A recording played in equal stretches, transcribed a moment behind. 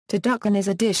Turducken is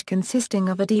a dish consisting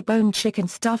of a deboned chicken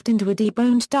stuffed into a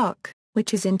deboned duck,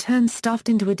 which is in turn stuffed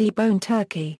into a deboned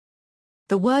turkey.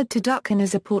 The word turducken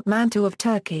is a portmanteau of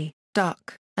turkey,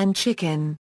 duck, and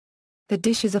chicken. The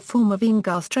dish is a form of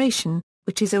engastration,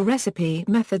 which is a recipe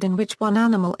method in which one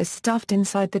animal is stuffed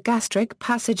inside the gastric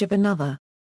passage of another.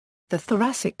 The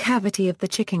thoracic cavity of the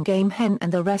chicken, game hen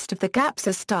and the rest of the gaps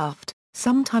are stuffed,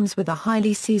 sometimes with a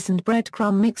highly seasoned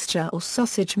breadcrumb mixture or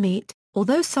sausage meat,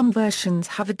 although some versions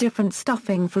have a different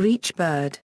stuffing for each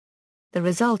bird. The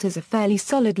result is a fairly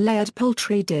solid layered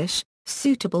poultry dish,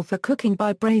 suitable for cooking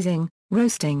by braising,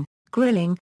 roasting,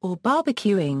 grilling, or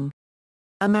barbecuing.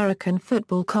 American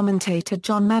football commentator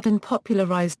John Madden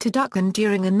popularized turducken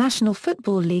during a National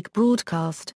Football League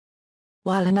broadcast.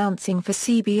 While announcing for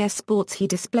CBS Sports, he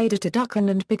displayed a turducken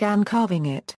and began carving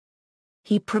it.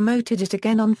 He promoted it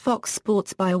again on Fox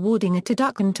Sports by awarding a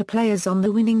turducken to players on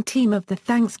the winning team of the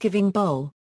Thanksgiving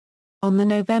Bowl. On the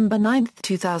November 9,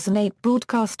 2008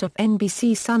 broadcast of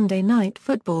NBC Sunday Night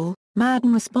Football,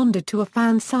 Madden responded to a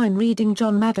fan sign reading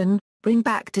 "John Madden, bring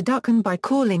back turducken," by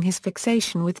calling his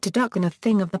fixation with turducken a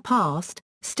thing of the past,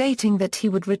 stating that he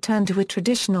would return to a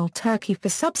traditional turkey for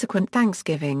subsequent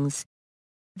Thanksgivings.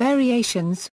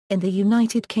 Variations: in the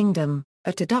United Kingdom,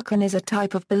 a turducken is a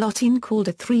type of ballotine called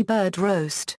a three-bird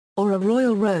roast, or a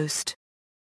royal roast.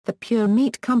 The Pure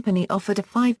Meat Company offered a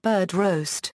five-bird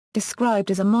roast,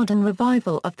 described as a modern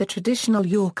revival of the traditional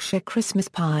Yorkshire Christmas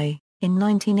pie, in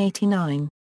 1989.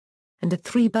 And a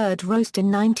three-bird roast in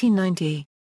 1990.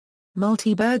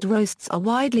 Multi-bird roasts are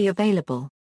widely available.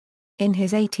 In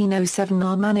his 1807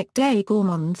 Armanic des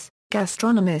Gourmands,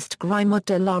 gastronomist Grimaud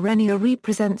de la Reynière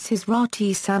represents his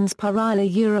rôti sans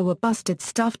pareil, a bustard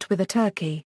stuffed with a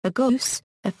turkey, a goose,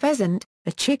 a pheasant,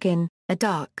 a chicken, a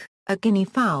duck, a guinea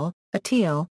fowl, a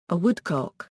teal, a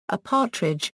woodcock, a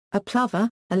partridge, a plover,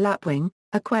 a lapwing,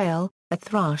 a quail, a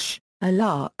thrush, a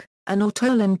lark, an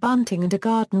ortolan bunting and a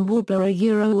garden warbler,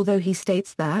 although he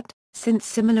states that, since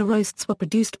similar roasts were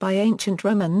produced by ancient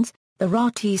Romans, the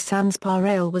rôti sans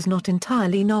pareil was not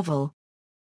entirely novel.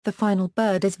 The final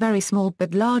bird is very small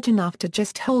but large enough to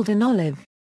just hold an olive.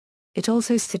 It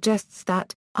also suggests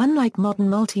that, unlike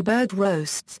modern multi-bird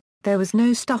roasts, there was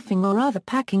no stuffing or other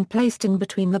packing placed in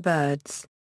between the birds.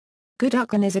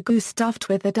 Turducken is a goose stuffed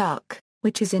with a duck,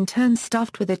 which is in turn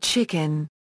stuffed with a chicken.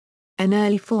 An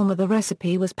early form of the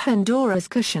recipe was Pandora's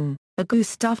cushion, a goose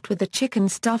stuffed with a chicken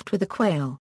stuffed with a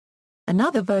quail.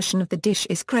 Another version of the dish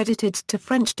is credited to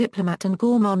French diplomat and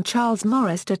gourmand Charles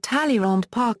Maurice de Talleyrand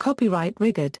par copyright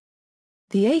Rigord.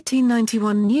 The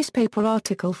 1891 newspaper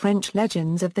article French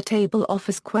Legends of the Table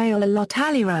offers quail à la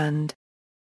Talleyrand.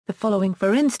 The following,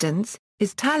 for instance,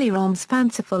 is Talleyrand's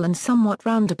fanciful and somewhat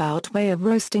roundabout way of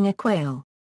roasting a quail.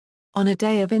 On a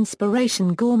day of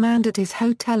inspiration gourmand at his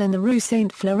hotel in the Rue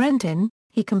Saint-Florentin,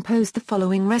 he composed the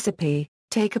following recipe: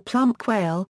 take a plump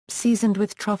quail, seasoned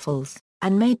with truffles,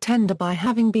 and made tender by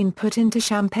having been put into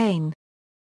champagne.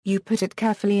 You put it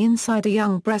carefully inside a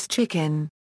young breast chicken.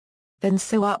 Then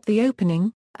sew up the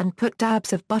opening, and put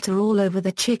dabs of butter all over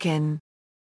the chicken.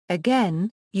 Again,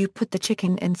 you put the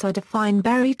chicken inside a fine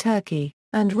berry turkey,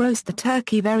 and roast the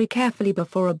turkey very carefully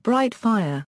before a bright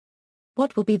fire.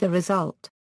 What will be the result?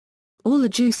 All the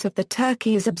juice of the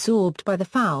turkey is absorbed by the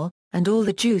fowl, and all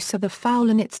the juice of the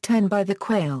fowl in its turn by the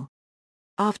quail.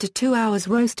 After 2 hours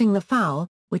roasting, the fowl,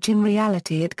 which in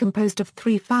reality it composed of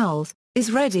 3 fowls,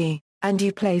 is ready, and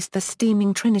you place the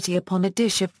steaming trinity upon a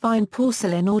dish of fine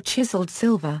porcelain or chiseled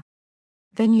silver.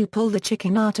 Then you pull the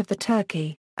chicken out of the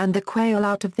turkey, and the quail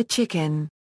out of the chicken.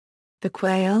 The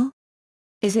quail?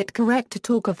 Is it correct to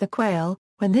talk of the quail,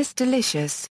 when this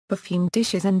delicious, perfumed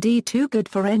dish is indeed too good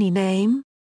for any name?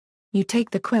 You take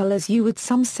the quail as you would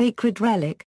some sacred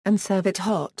relic, and serve it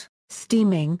hot,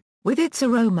 steaming, with its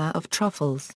aroma of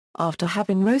truffles, after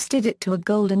having roasted it to a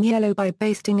golden yellow by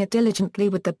basting it diligently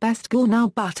with the best gournau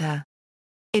butter.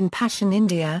 In Passion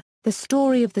India, the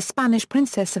story of the Spanish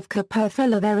princess of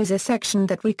Kapurthala, there is a section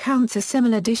that recounts a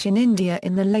similar dish in India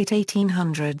in the late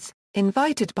 1800s,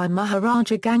 invited by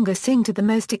Maharaja Ganga Singh to the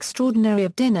most extraordinary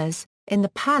of dinners, in the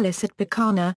palace at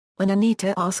Bikaner. When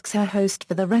Anita asks her host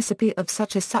for the recipe of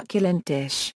such a succulent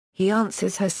dish, he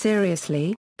answers her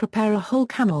seriously, prepare a whole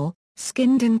camel,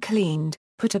 skinned and cleaned,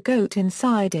 put a goat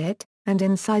inside it, and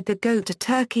inside the goat a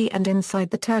turkey, and inside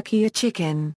the turkey a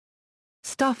chicken.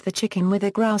 Stuff the chicken with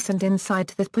a grouse, and inside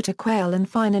that put a quail, and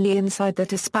finally inside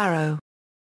that a sparrow.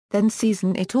 Then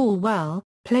season it all well,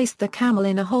 place the camel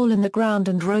in a hole in the ground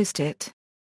and roast it.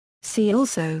 See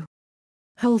also: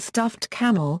 whole stuffed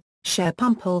camel, share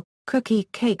pumpal, cookie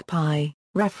cake pie.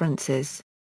 References.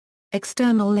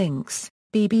 External links: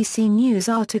 BBC News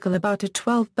article about a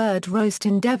 12-bird roast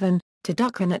in Devon,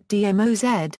 Turducken at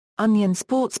DMOZ, Onion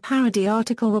Sports parody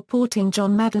article reporting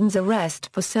John Madden's arrest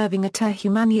for serving a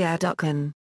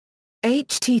Turducken.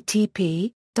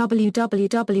 http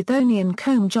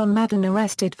www.thonian.com John Madden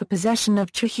arrested for possession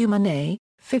of Turducken,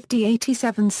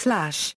 5087/